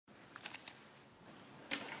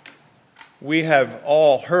We have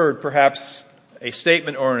all heard perhaps a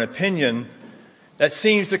statement or an opinion that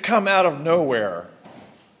seems to come out of nowhere.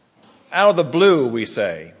 Out of the blue, we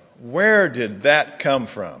say. Where did that come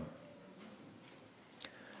from?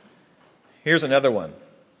 Here's another one.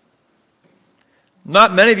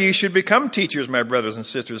 Not many of you should become teachers, my brothers and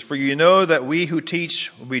sisters, for you know that we who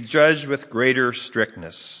teach will be judged with greater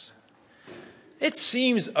strictness. It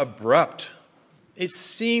seems abrupt. It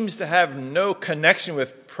seems to have no connection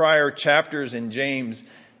with prior chapters in James.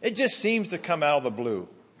 It just seems to come out of the blue.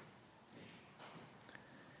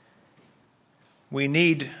 We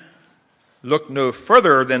need look no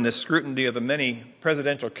further than the scrutiny of the many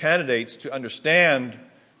presidential candidates to understand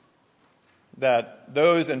that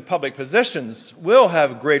those in public positions will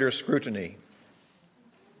have greater scrutiny.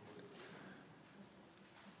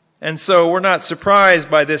 And so we're not surprised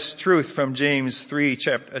by this truth from James 3,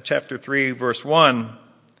 chapter 3, verse 1.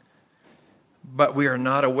 But we are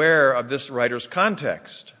not aware of this writer's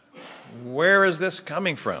context. Where is this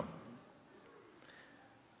coming from?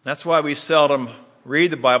 That's why we seldom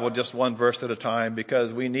read the Bible just one verse at a time,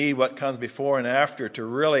 because we need what comes before and after to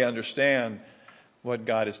really understand what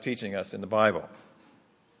God is teaching us in the Bible.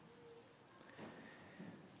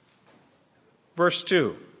 Verse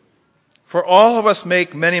 2. For all of us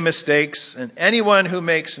make many mistakes, and anyone who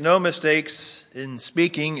makes no mistakes in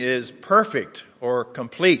speaking is perfect or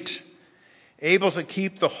complete, able to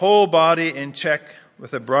keep the whole body in check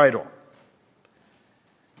with a bridle.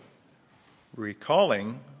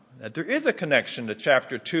 Recalling that there is a connection to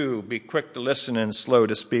chapter 2, be quick to listen and slow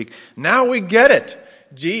to speak. Now we get it.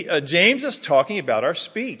 James is talking about our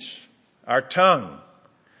speech, our tongue.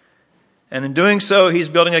 And in doing so, he's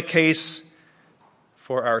building a case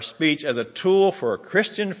for our speech as a tool for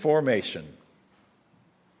Christian formation.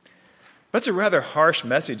 That's a rather harsh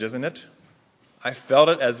message, isn't it? I felt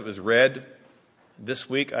it as it was read. This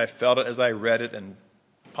week I felt it as I read it and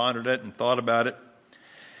pondered it and thought about it.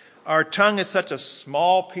 Our tongue is such a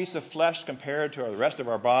small piece of flesh compared to the rest of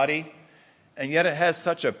our body, and yet it has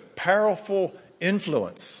such a powerful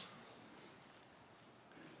influence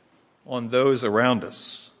on those around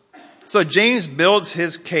us. So James builds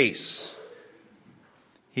his case.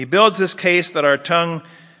 He builds this case that our tongue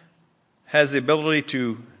has the ability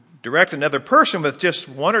to direct another person with just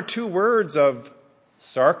one or two words of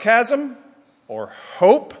sarcasm or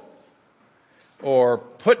hope or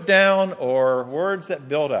put down or words that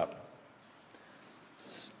build up.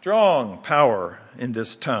 Strong power in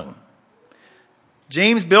this tongue.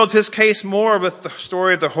 James builds his case more with the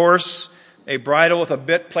story of the horse, a bridle with a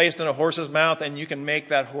bit placed in a horse's mouth, and you can make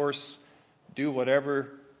that horse do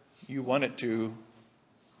whatever you want it to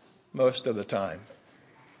most of the time.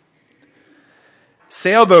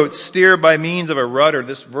 Sailboats steer by means of a rudder,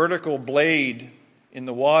 this vertical blade in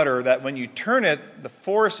the water that when you turn it, the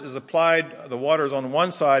force is applied, the water is on one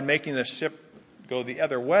side, making the ship go the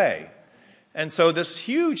other way. And so this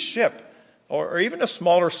huge ship, or even a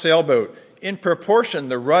smaller sailboat, in proportion,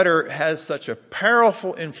 the rudder has such a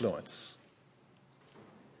powerful influence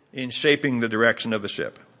in shaping the direction of the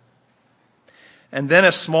ship. And then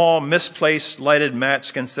a small, misplaced lighted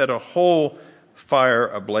match can set a whole fire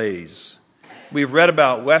ablaze. We've read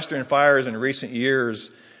about Western fires in recent years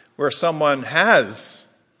where someone has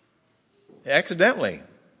accidentally,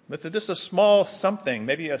 with just a small something,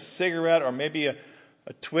 maybe a cigarette or maybe a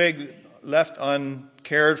twig left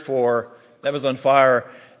uncared for that was on fire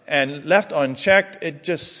and left unchecked, it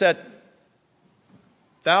just set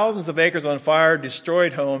thousands of acres on fire,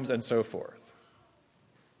 destroyed homes, and so forth.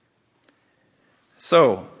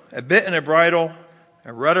 So, a bit and a bridle,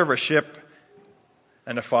 a rudder of a ship,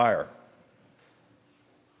 and a fire.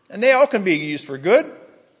 And they all can be used for good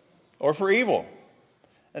or for evil.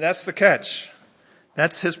 And that's the catch.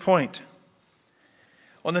 That's his point.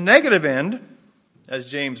 On the negative end, as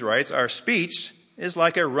James writes, our speech is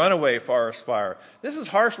like a runaway forest fire. This is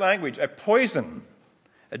harsh language, a poison,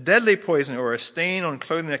 a deadly poison, or a stain on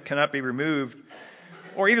clothing that cannot be removed,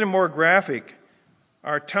 or even more graphic,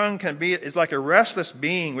 our tongue is like a restless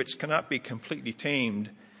being which cannot be completely tamed,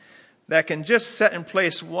 that can just set in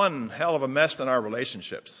place one hell of a mess in our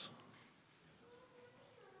relationships.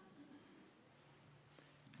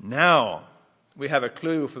 Now, we have a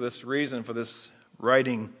clue for this reason, for this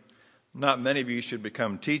writing. Not many of you should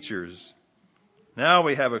become teachers. Now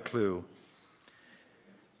we have a clue.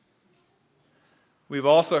 We've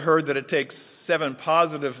also heard that it takes 7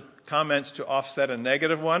 positive comments to offset a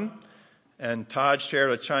negative one. And Todd shared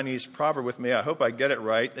a Chinese proverb with me. I hope I get it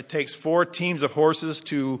right. It takes 4 teams of horses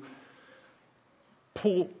to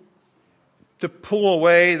pull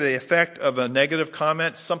away the effect of a negative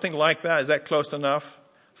comment. Something like that. Is that close enough?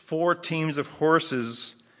 4 teams of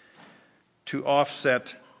horses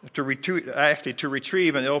to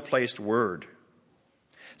retrieve an ill-placed word.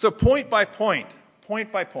 So point by point,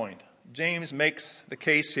 James makes the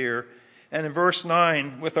case here. And in verse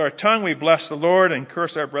 9, with our tongue we bless the Lord and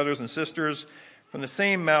curse our brothers and sisters. From the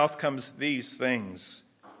same mouth comes these things.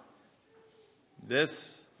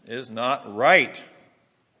 This is not right.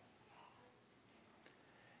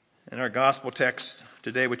 In our gospel text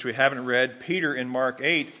today, which we haven't read, Peter in Mark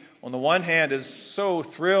 8, on the one hand, is so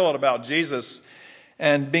thrilled about Jesus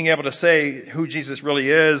and being able to say who Jesus really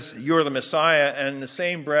is, you're the Messiah, and in the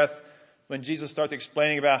same breath, when Jesus starts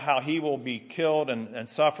explaining about how he will be killed and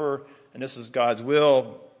suffer, and this is God's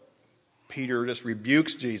will, Peter just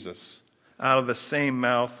rebukes Jesus. Out of the same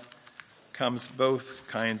mouth comes both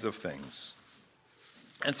kinds of things.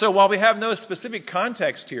 And so while we have no specific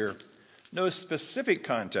context here,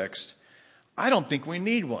 I don't think we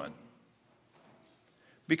need one.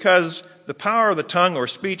 Because the power of the tongue or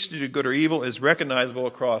speech to do good or evil is recognizable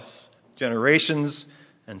across generations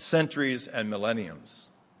and centuries and millenniums.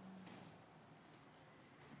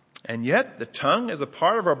 And yet, the tongue is a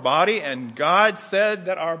part of our body, and God said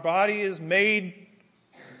that our body is made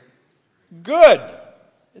good.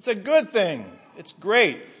 It's a good thing. It's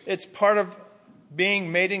great. It's part of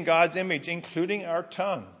being made in God's image, including our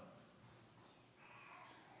tongue.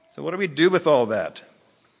 So what do we do with all that?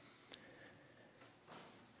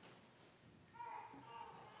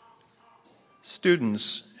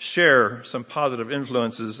 Students share some positive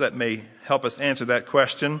influences that may help us answer that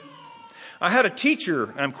question. I had a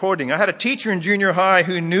teacher in junior high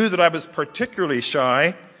who knew that I was particularly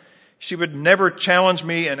shy. She would never challenge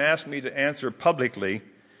me and ask me to answer publicly,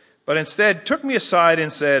 but instead took me aside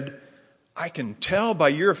and said, I can tell by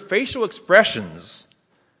your facial expressions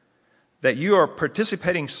that you are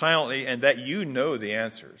participating silently and that you know the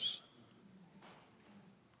answers.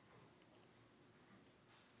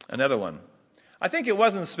 Another one. I think it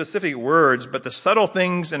wasn't specific words, but the subtle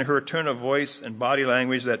things in her tone of voice and body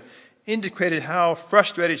language that indicated how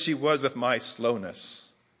frustrated she was with my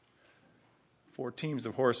slowness. 4 teams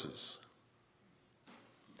of horses.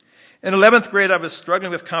 In 11th grade, I was struggling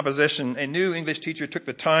with composition. A new English teacher took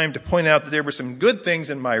the time to point out that there were some good things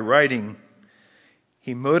in my writing.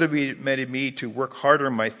 He motivated me to work harder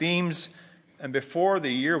on my themes, and before the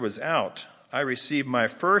year was out, I received my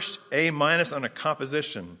first A- on a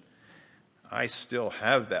composition. I still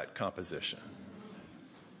have that composition.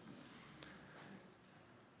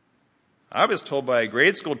 I was told by a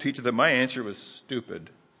grade school teacher that my answer was stupid.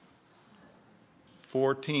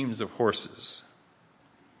 4 teams of horses.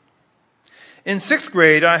 In 6th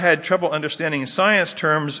grade, I had trouble understanding science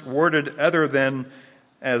terms worded other than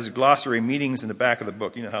as glossary meanings in the back of the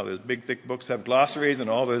book. You know how those big, thick books have glossaries and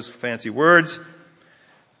all those fancy words.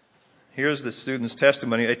 Here's the student's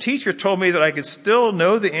testimony. A teacher told me that I could still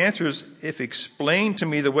know the answers if explained to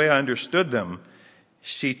me the way I understood them.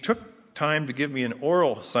 She took time to give me an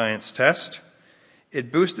oral science test.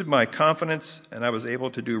 It boosted my confidence, and I was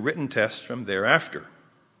able to do written tests from thereafter.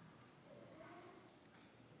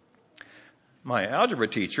 My algebra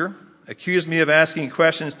teacher accused me of asking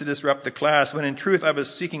questions to disrupt the class, when in truth I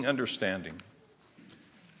was seeking understanding.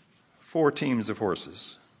 4 teams of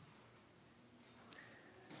horses.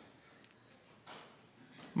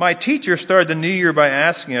 My teacher started the new year by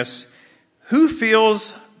asking us, who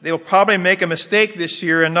feels they'll probably make a mistake this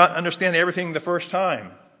year and not understand everything the first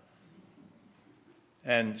time?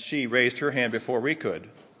 And she raised her hand before we could.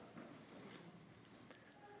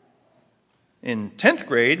 In 10th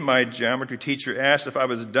grade, my geometry teacher asked if I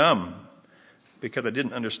was dumb because I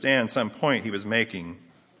didn't understand some point he was making.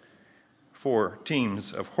 4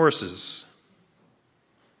 teams of horses.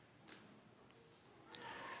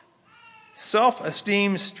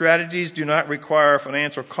 Self-esteem strategies do not require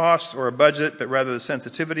financial costs or a budget, but rather the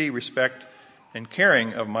sensitivity, respect, and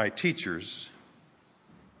caring of my teachers.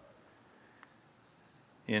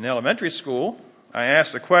 In elementary school, I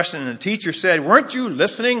asked a question and the teacher said, "Weren't you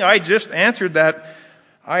listening? I just answered that."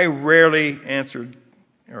 I rarely answered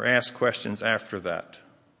or asked questions after that.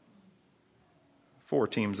 4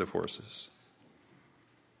 teams of horses.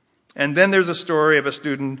 And then there's a story of a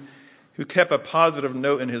student who kept a positive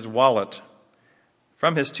note in his wallet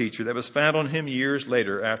from his teacher that was found on him years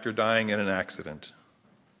later after dying in an accident.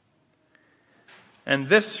 And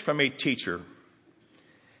this from a teacher.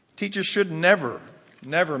 Teachers should never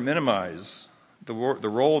minimize the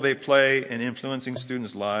role they play in influencing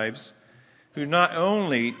students' lives, who not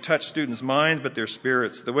only touch students' minds but their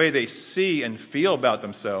spirits, the way they see and feel about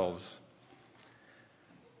themselves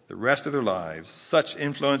the rest of their lives. Such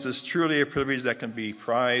influence is truly a privilege that can be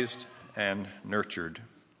prized and nurtured.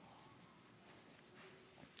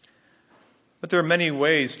 But there are many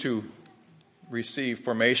ways to receive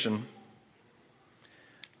formation.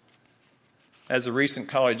 As a recent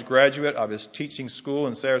college graduate, I was teaching school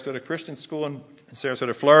in Sarasota Christian School in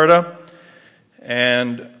Sarasota, Florida,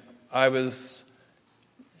 and I was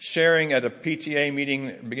sharing at a PTA meeting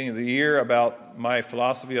at the beginning of the year about my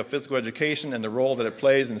philosophy of physical education and the role that it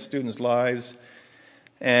plays in students' lives.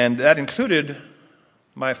 And that included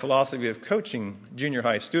my philosophy of coaching junior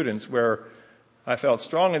high students, where I felt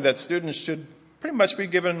strongly that students should pretty much be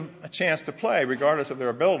given a chance to play regardless of their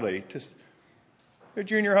ability. They're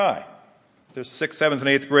junior high. They're 6th, 7th, and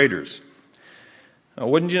 8th graders. Now,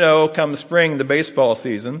 wouldn't you know, come spring, the baseball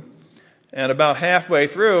season, and about halfway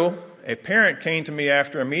through, a parent came to me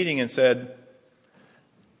after a meeting and said,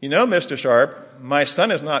 "You know, Mr. Sharp, my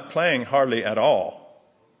son is not playing hardly at all.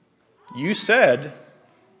 You said,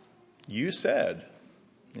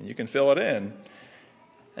 and you can fill it in."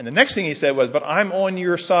 And the next thing he said was, "But I'm on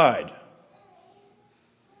your side."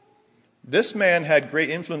 This man had great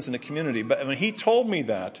influence in the community, but when he told me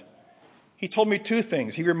that, he told me two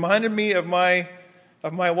things. He reminded me of my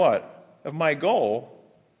what? Of my goal.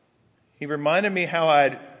 He reminded me how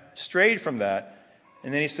I'd strayed from that.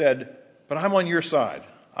 And then he said, "But I'm on your side.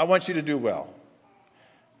 I want you to do well."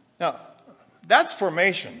 Now, that's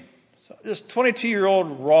formation. So this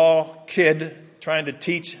 22-year-old raw kid trying to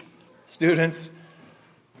teach students,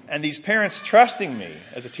 and these parents trusting me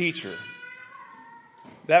as a teacher,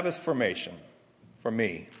 that was formation for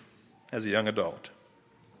me as a young adult.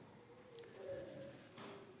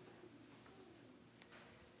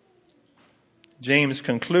 James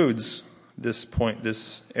concludes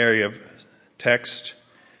this area of text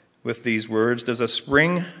with these words: "Does a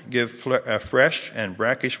spring give fresh and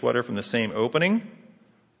brackish water from the same opening?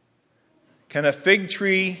 Can a fig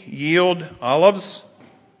tree yield olives,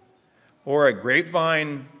 or a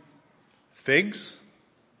grapevine figs?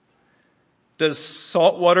 Does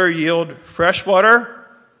salt water yield fresh water?"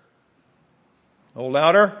 Oh,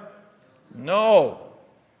 louder? No.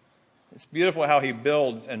 It's beautiful how he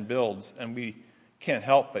builds, and we can't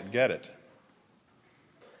help but get it.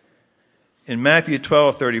 In Matthew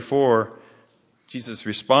 12:34, Jesus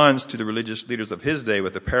responds to the religious leaders of his day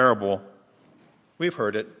with a parable. We've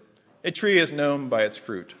heard it. A tree is known by its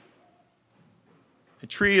fruit. A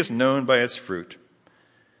tree is known by its fruit.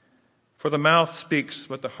 For the mouth speaks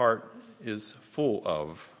what the heart is full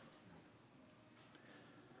of.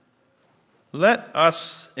 Let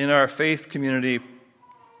us in our faith community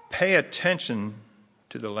pay attention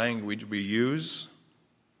to the language we use.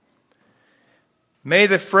 May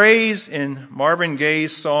the phrase in Marvin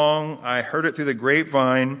Gaye's song, "I Heard It Through the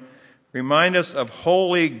Grapevine," remind us of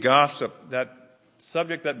holy gossip, that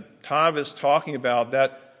subject that Todd was talking about,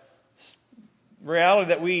 that reality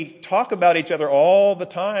that we talk about each other all the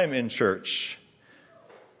time in church.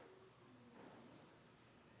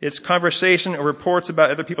 It's conversation or reports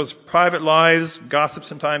about other people's private lives. Gossip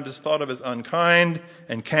sometimes is thought of as unkind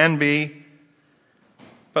and can be.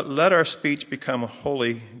 But let our speech become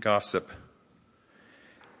holy gossip.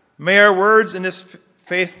 May our words in this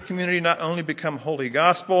faith community not only become holy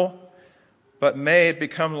gospel, but may it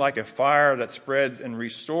become like a fire that spreads and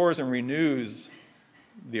restores and renews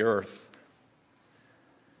the earth.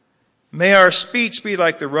 May our speech be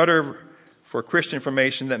like the rudder for Christian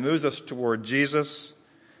formation that moves us toward Jesus,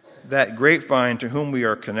 that grapevine to whom we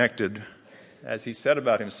are connected. As he said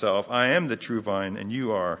about himself, "I am the true vine and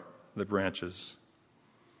you are the branches."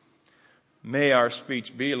 May our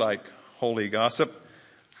speech be like holy gossip,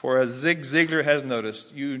 for as Zig Ziglar has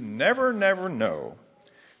noticed, you never know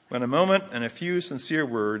when a moment and a few sincere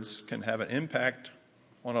words can have an impact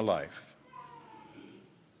on a life.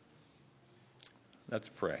 Let's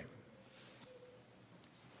pray.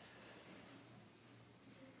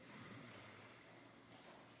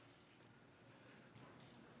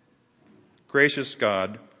 Gracious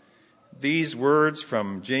God, these words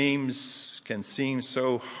from James can seem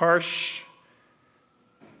so harsh,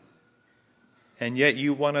 and yet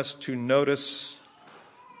you want us to notice.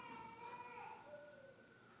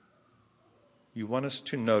 You want us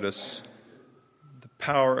to notice the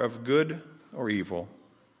power of good or evil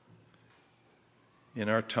in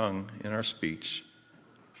our tongue, in our speech.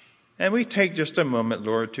 And we take just a moment,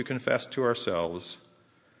 Lord, to confess to ourselves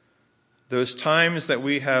those times that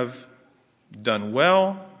we have done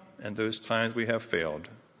well and those times we have failed.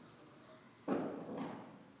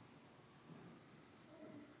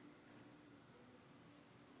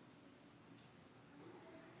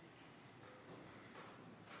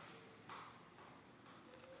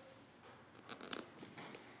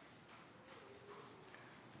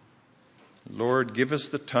 Lord, give us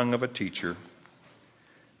the tongue of a teacher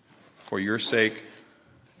for your sake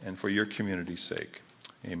and for your community's sake.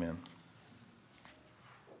 Amen.